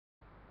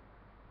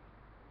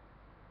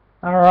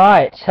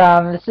Alright,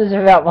 this is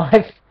about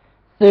my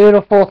third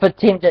or fourth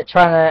attempt at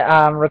trying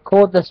to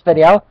record this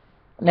video.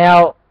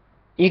 Now,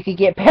 you could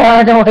get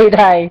paranoid,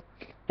 that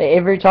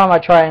every time I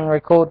try and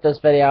record this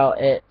video,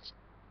 it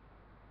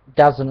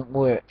doesn't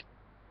work.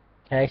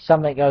 Okay,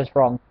 something goes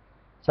wrong.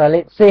 So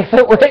let's see if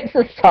it works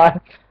this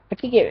time. I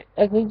could get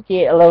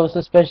a little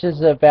suspicious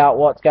about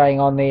what's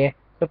going on there.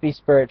 Could be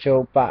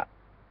spiritual, but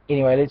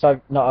anyway, let's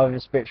not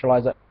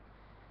over-spiritualize it.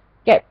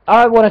 Yeah,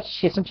 I wanted to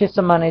share some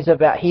testimonies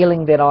about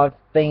healing that I've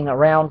been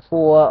around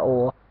for,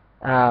 or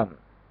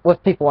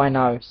with people I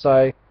know.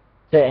 So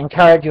to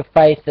encourage your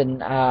faith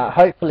and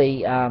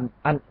hopefully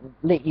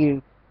let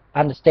you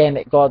understand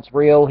that God's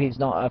real. He's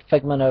not a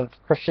figment of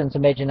Christians'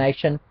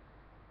 imagination.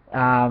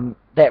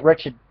 That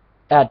Richard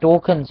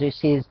Dawkins, who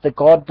says the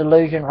God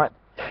Delusion,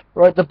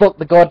 wrote the book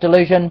The God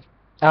Delusion.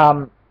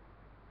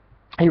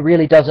 He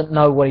really doesn't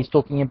know what he's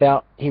talking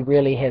about. He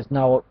really has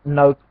no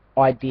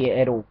idea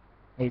at all.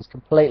 He's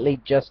completely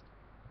just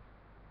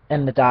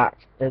in the dark.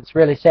 It's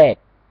really sad.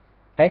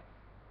 Okay,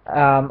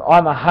 I'm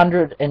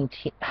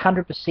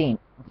 100%.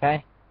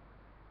 Okay,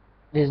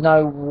 there's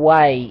no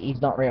way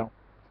he's not real.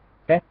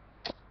 Okay,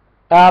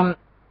 and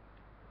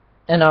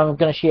I'm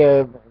going to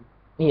share,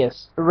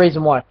 yes, the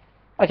reason why.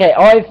 Okay,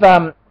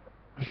 oh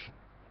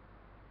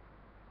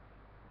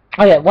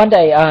yeah, one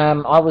day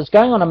I was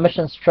going on a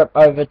missions trip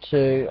over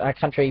to a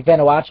country,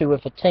 Vanuatu,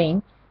 with a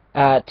team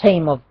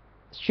of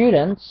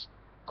students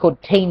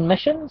called Teen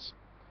Missions,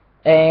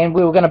 and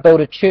we were going to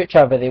build a church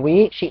over there.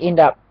 We did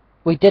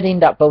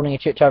end up building a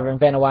church over in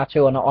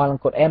Vanuatu on an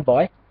island called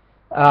Ambai.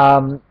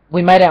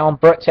 We made our own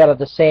bricks out of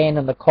the sand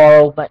and the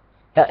coral, but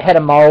had a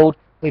mold.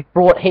 We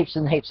brought heaps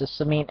and heaps of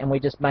cement, and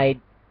we just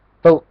made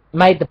the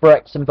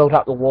bricks and built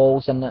up the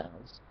walls, and it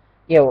was,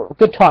 yeah,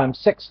 good time.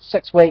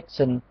 Six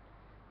weeks, and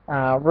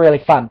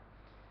really fun.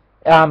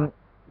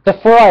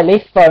 Before I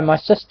left, though, my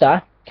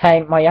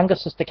younger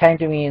sister came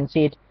to me and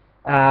said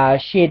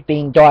she had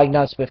been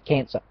diagnosed with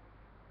cancer,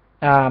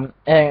 and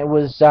it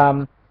was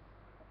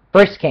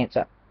breast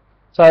cancer.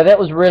 So that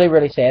was really,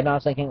 really sad, and I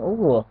was thinking,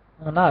 oh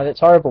no,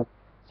 that's horrible.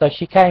 So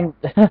she came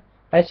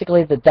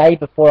basically the day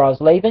before I was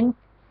leaving.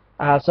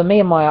 So me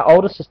and my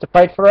older sister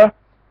prayed for her,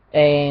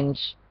 and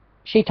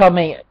she told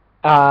me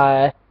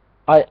I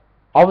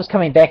was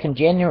coming back in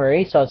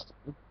January, so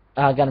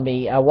I was going to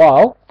be a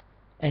while,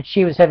 and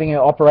she was having her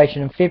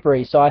operation in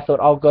February. So I thought,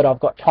 oh good, I've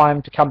got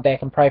time to come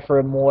back and pray for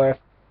her more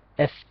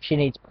if she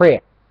needs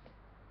prayer.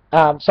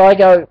 So I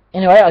go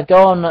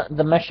on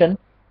the mission,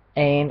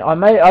 and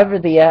I'm over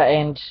there,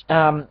 and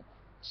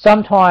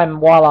sometime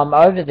while I'm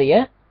over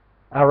there,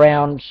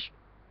 around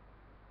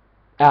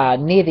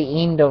near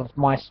the end of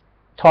my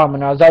time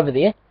when I was over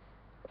there,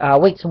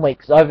 weeks and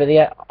weeks over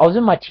there, I was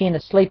in my tent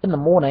asleep in the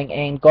morning,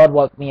 and God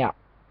woke me up.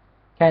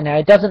 Okay, now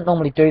He doesn't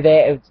normally do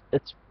that.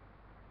 It's a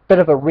bit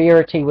of a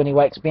rarity when He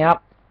wakes me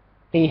up.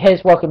 He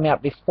has woken me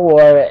up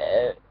before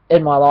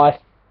in my life,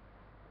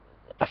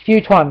 a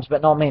few times,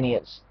 but not many.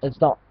 It's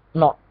not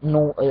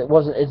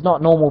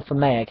normal for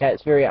me. Okay,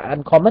 it's very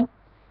uncommon.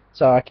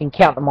 So I can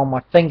count them on my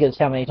fingers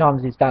how many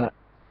times He's done it.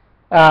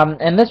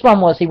 And this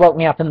one was He woke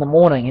me up in the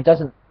morning. He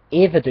doesn't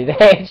ever do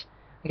that.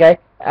 Okay,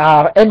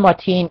 in my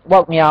tent,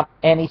 woke me up,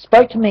 and He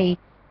spoke to me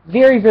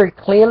very, very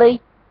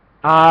clearly,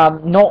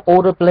 not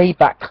audibly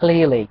but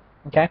clearly.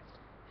 Okay,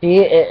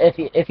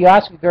 if you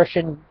ask a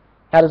Christian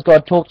how does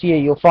God talk to you,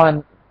 you'll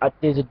find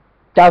there's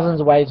dozens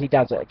of ways He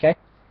does it. Okay.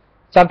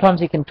 Sometimes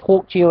He can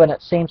talk to you and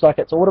it seems like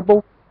it's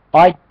audible.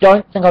 I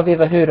don't think I've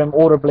ever heard Him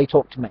audibly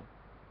talk to me.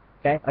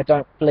 Okay, I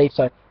don't believe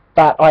so.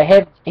 But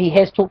He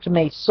has talked to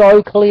me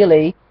so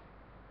clearly,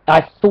 I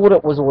thought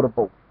it was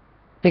audible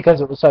because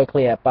it was so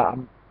clear, but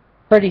I'm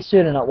pretty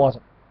certain it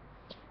wasn't.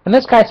 In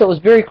this case, it was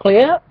very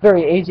clear,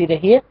 very easy to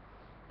hear,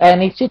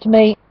 and He said to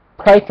me,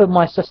 pray for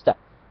my sister.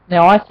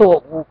 Now I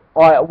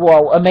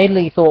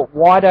immediately thought,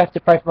 why do I have to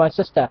pray for my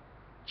sister?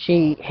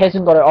 She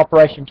hasn't got an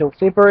operation until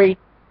February.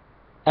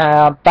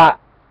 But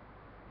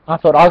I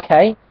thought,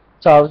 okay,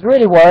 so I was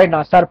really worried, and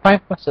I started praying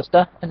for my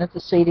sister and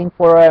interceding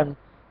for her and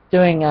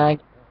doing,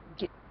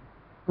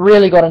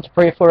 really got into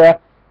prayer for her.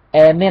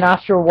 And then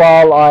after a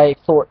while, I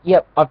thought,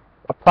 yep, I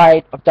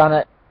prayed, I've done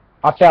it.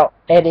 I felt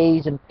at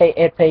ease and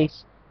at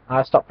peace.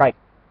 I stopped praying.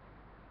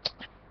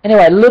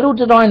 Anyway, little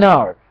did I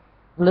know.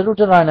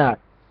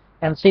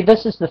 And see,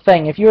 this is the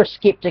thing. If you're a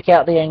skeptic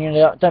out there and you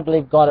don't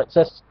believe God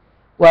exists,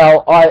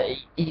 well,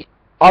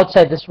 I'd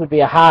say this would be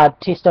a hard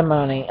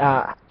testimony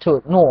to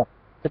ignore,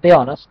 to be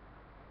honest.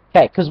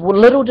 Okay, because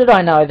little did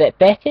I know that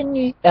back in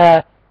the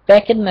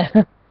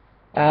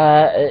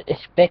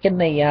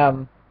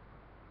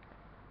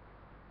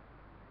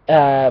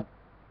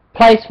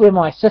place where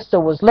my sister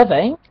was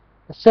living,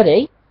 the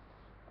city,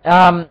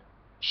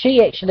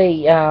 she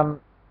actually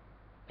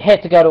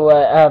had to go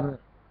to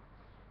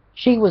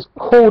she was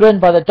called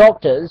in by the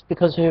doctors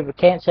because her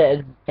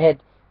cancer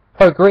had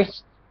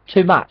progressed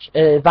too much,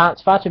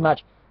 advanced far too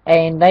much,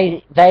 and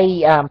they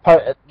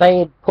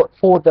had put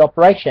forward the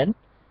operation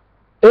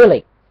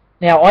early.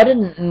 Now I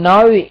didn't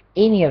know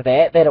any of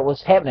that it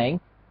was happening,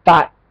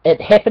 but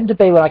it happened to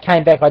be when I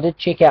came back. I did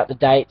check out the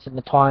dates and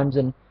the times,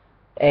 and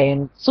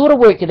and sort of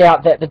worked it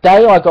out that the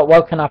day I got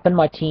woken up in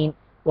my tent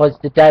was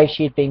the day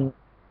she had been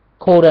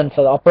called in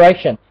for the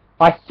operation.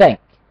 I think.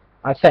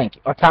 I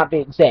can't be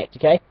exact,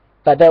 okay?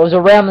 But that was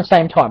around the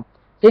same time.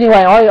 So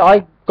anyway,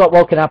 I got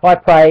woken up, I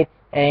prayed,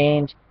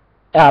 and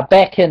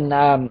back in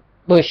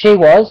where she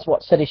was,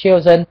 what city she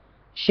was in,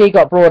 she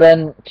got brought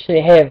in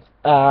to have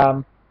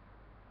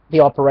the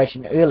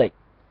operation early.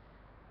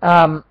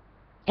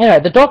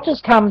 The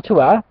doctors come to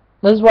her.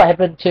 This is what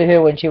happened to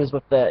her when she was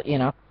with the,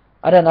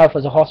 I don't know if it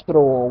was a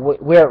hospital or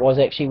where it was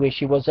actually where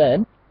she was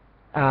in.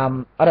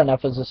 I don't know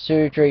if it was a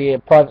surgery, a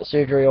private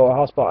surgery, or a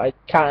hospital. I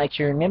can't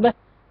actually remember.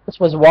 This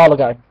was a while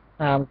ago,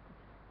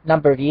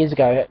 number of years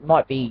ago. It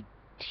might be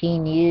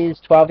 10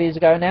 years, 12 years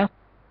ago now.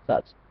 So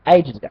it's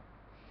ages ago.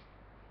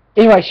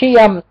 Anyway, she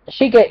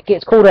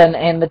gets called in,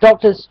 and the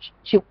doctors,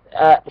 she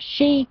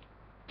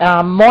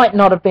might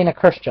not have been a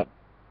Christian.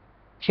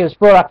 She was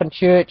brought up in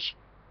church.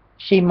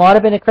 She might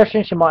have been a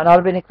Christian. She might not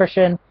have been a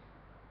Christian.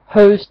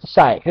 Who's to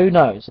say? Who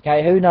knows?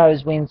 Okay, who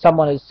knows when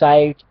someone is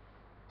saved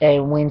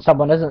and when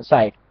someone isn't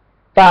saved?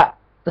 But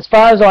as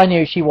far as I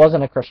knew, she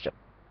wasn't a Christian.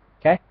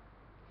 Okay.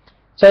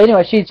 So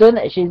anyway, she's in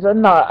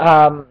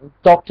the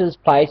doctor's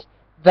place.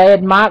 They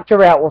had marked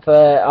her out with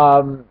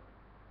a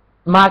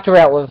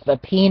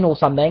pen or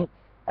something,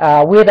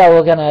 where they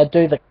were going to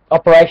do the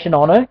operation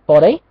on her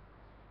body,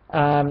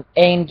 and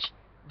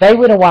they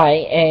went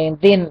away, and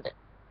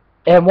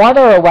while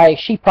they were away,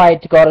 she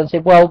prayed to God and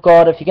said, well,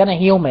 God, if you're going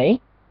to heal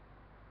me,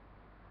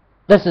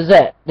 this is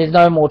it. There's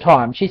no more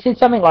time. She said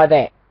something like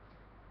that.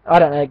 I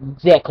don't know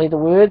exactly the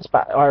words,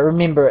 but I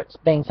remember it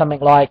being something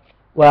like,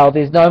 well,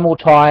 there's no more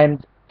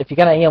time. If you're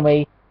going to heal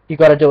me, you've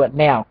got to do it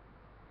now.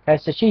 Okay,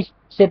 so she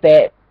said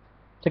that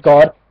to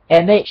God,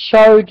 and that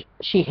showed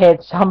she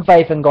had some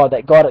faith in God,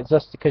 that God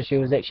existed, because she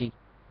was actually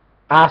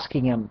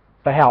asking him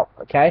for help.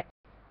 Okay,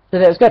 so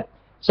that was good.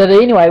 So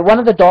anyway, one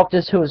of the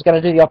doctors who was going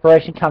to do the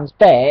operation comes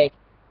back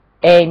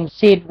and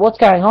said, what's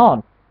going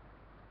on?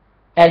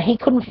 And he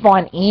couldn't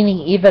find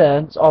any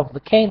evidence of the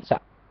cancer.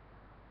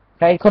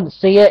 Okay, he couldn't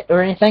see it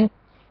or anything.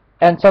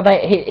 And so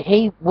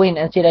he went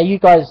and said, are you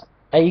guys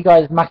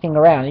mucking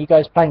around? Are you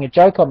guys playing a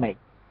joke on me?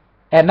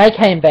 And they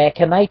came back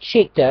and they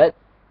checked it.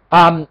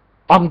 I'm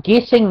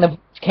guessing the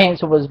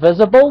cancer was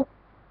visible.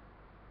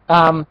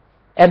 And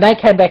they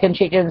came back and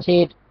checked it and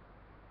said,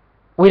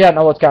 we don't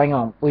know what's going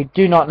on. We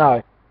do not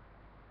know.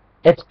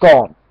 It's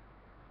gone.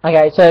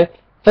 Okay, so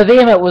for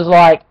them it was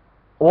like,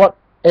 what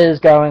is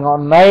going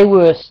on? They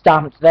were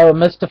stumped. They were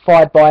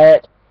mystified by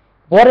it.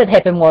 What had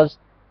happened was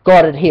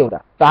God had healed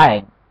her.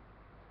 Bang.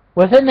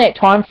 Within that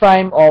time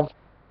frame of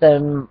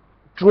them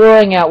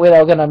drawing out where they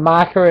were going to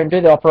mark her and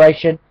do the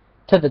operation,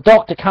 to the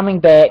doctor coming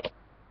back,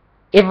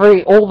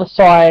 all the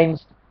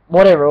signs,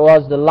 whatever it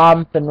was, the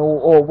lump and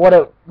or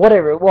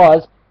whatever it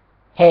was,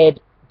 had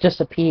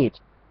disappeared.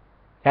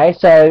 Okay,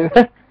 so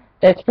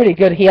that's pretty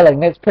good healing.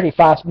 That's pretty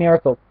fast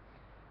miracle.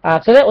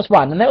 So that was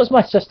one, and that was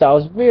my sister. I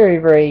was very,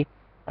 very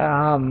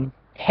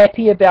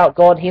happy about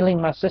God healing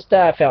my sister.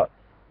 I felt,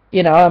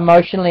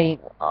 emotionally,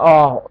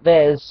 oh,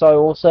 that is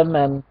so awesome,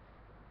 and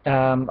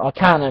I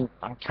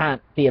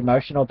can't be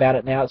emotional about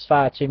it now. It's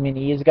far too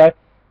many years ago,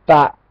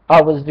 but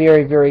I was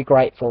very, very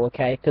grateful.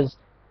 Okay, because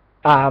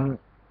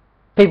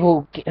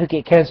people who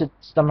get cancer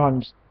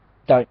sometimes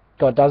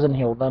God doesn't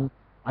heal them,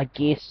 I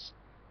guess,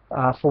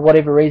 for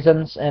whatever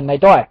reasons, and they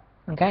die.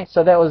 Okay,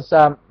 so that was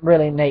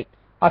really neat.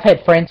 I've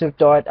had friends who've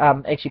died,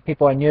 actually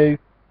people I knew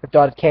who've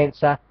died of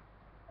cancer,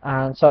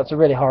 so it's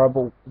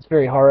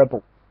very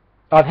horrible.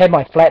 I've had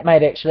my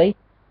flatmate actually,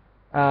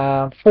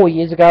 4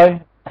 years ago,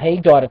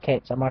 he died of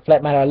cancer, my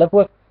flatmate I live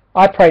with.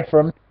 I prayed for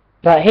him,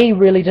 but he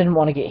really didn't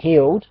want to get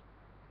healed.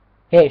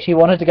 He actually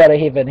wanted to go to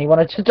heaven, he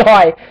wanted to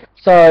die,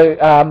 so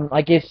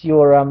I guess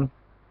yeah,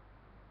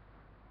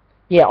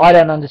 I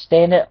don't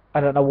understand it.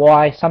 I don't know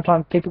why.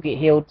 Sometimes people get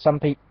healed, some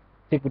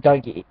people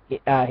don't get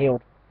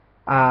healed.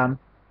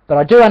 But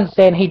I do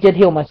understand he did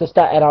heal my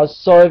sister, and I was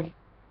so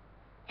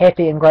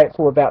happy and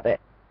grateful about that.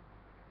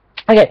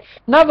 Okay,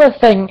 another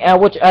thing,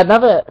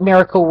 another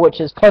miracle which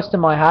is close to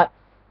my heart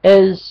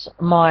is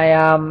my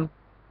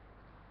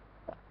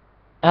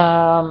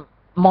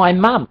my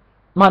mum.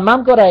 My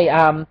mum got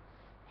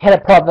had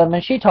a problem,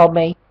 and she told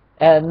me,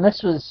 and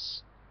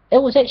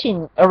it was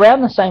actually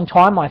around the same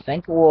time, I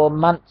think, or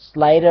months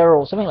later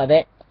or something like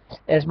that,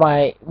 as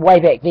my way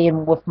back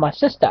then with my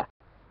sister,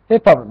 her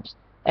problems.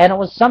 And it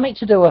was something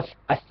to do with,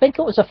 I think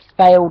it was a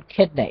failed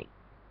kidney.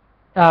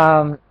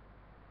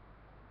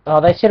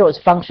 They said it was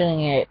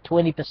functioning at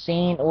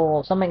 20%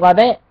 or something like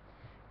that.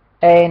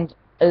 And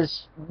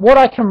what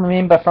I can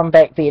remember from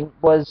back then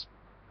was,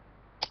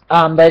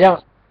 I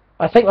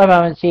think my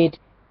mum said,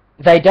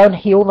 they don't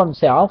heal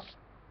themselves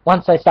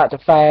once they start to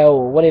fail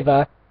or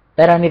whatever.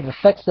 They don't ever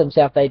fix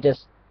themselves, they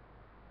just,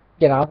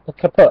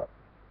 kaput.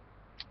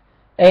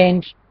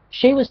 And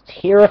she was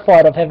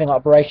terrified of having an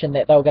operation,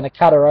 that they were going to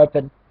cut her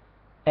open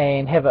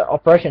and have an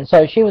operation.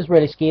 So she was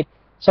really scared.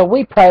 So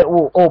we prayed,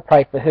 all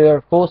prayed for her,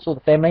 of course, all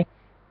the family.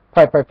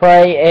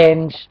 Pray.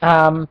 And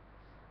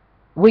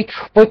we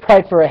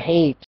prayed for her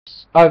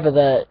heaps over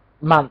the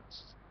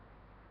months.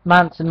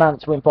 months and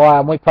months went by,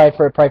 and we prayed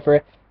for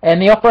her,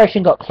 and the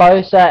operation got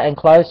closer and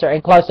closer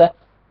and closer.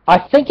 I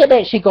think it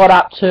actually got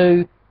up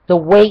to the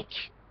week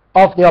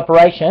of the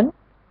operation,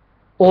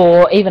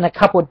 or even a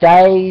couple of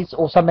days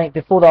or something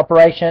before the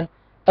operation.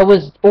 It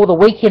was, or the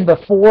weekend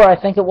before, I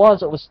think it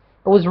was. It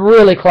was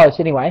really close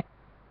anyway.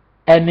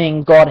 And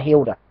then God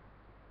healed her,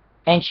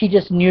 and she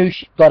just knew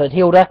God had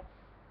healed her,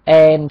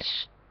 and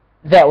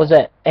that was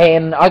it.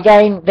 And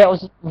again, that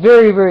was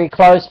very, very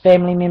close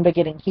family member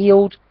getting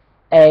healed,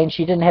 and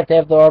she didn't have to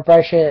have the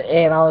operation,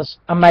 and I was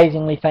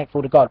amazingly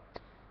thankful to God.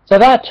 So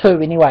there are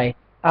two anyway.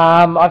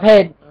 I've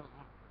had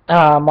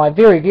my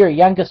very, very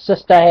youngest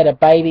sister had a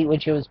baby when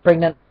she was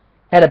pregnant,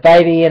 had a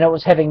baby, and it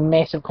was having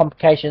massive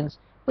complications.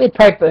 We had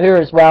prayed for her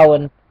as well,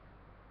 and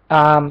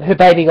her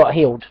baby got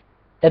healed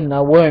in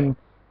the womb,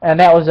 and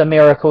that was a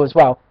miracle as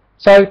well.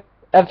 So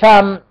I've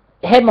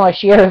had my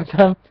share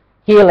of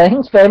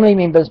healings, family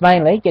members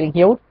mainly getting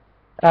healed,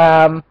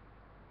 and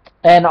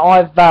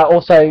I've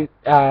also,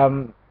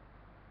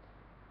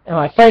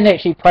 my friend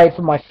actually prayed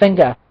for my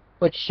finger,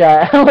 which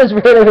was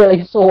really,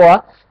 really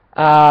sore.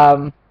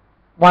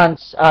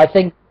 Once, I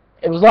think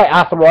it was like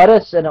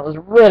arthritis, and it was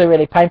really,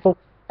 really painful,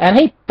 and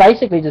he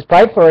basically just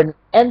prayed for it,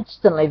 and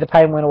instantly the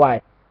pain went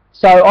away.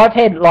 So I've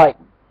had like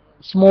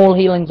small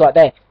healings like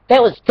that.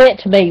 That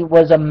to me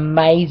was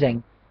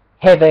amazing,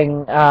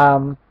 having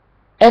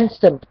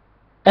instant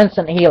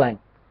healing.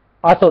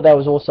 I thought that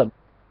was awesome.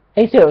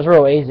 He said it was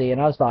real easy,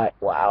 and I was like,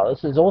 wow,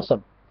 this is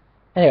awesome.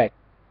 Anyway,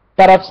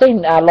 but I've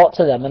seen lots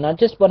of them, and I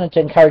just wanted to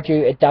encourage you,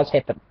 it does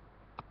happen.